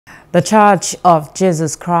The Church of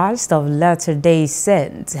Jesus Christ of Latter-day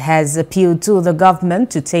Saints has appealed to the government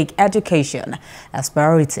to take education as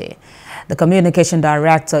priority. The Communication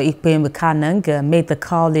Director, Ikpe Mukanang, made the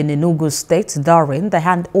call in Enugu State during the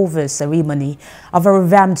handover ceremony of a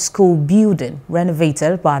revamped school building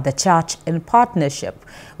renovated by the church in partnership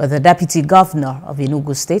with the Deputy Governor of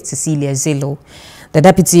Enugu State, Cecilia Zelo. The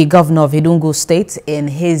Deputy Governor of Enugu State, in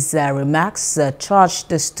his remarks, charged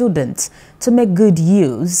the students to make good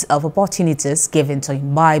use of opportunities given to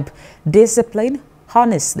imbibe discipline,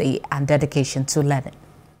 honesty, and dedication to learning.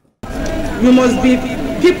 You must be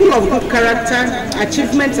people of good character,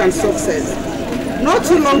 achievements, and success. Not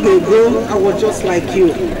too long ago, I was just like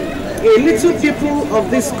you, a little people of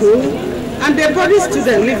this school and a body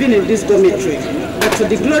student living in this dormitory. But to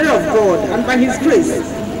the glory of God and by His grace,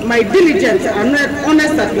 my diligent and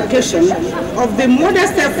honest application of the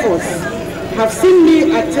modest efforts have seen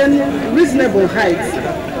me attain reasonable heights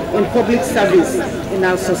in public service in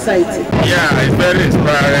our society. Yeah, it's very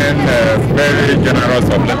inspiring, very generous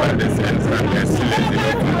of them in sense, and excellent in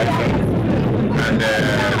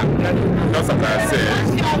and just as I said,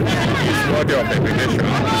 it's worthy of application,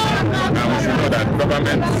 and we should know that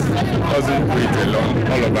government doesn't do it alone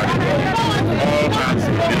all over the world. All hands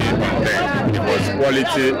should be on deck because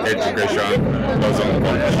quality education doesn't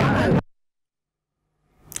come.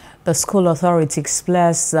 The school authority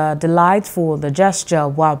expressed delight for the gesture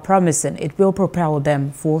while promising it will propel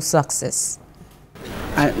them for success.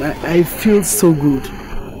 I feel so good,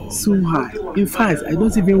 so high. In fact, I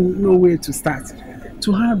don't even know where to start.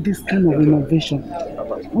 To have this kind of innovation.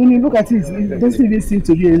 When you look at it, it doesn't even seem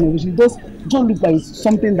to be an innovation. It just look like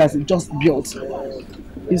something that's just built.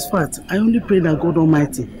 In fact, I only pray that God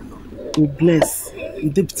Almighty will bless the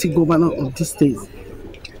Deputy Governor of this state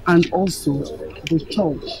and also the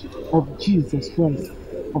Church of Jesus Christ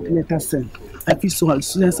of Latter-day Saints. I feel so happy.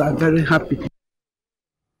 Students are very happy.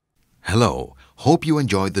 Hello, hope you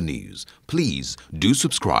enjoyed the news. Please do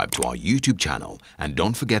subscribe to our YouTube channel and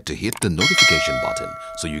don't forget to hit the notification button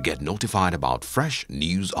so you get notified about fresh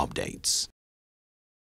news updates.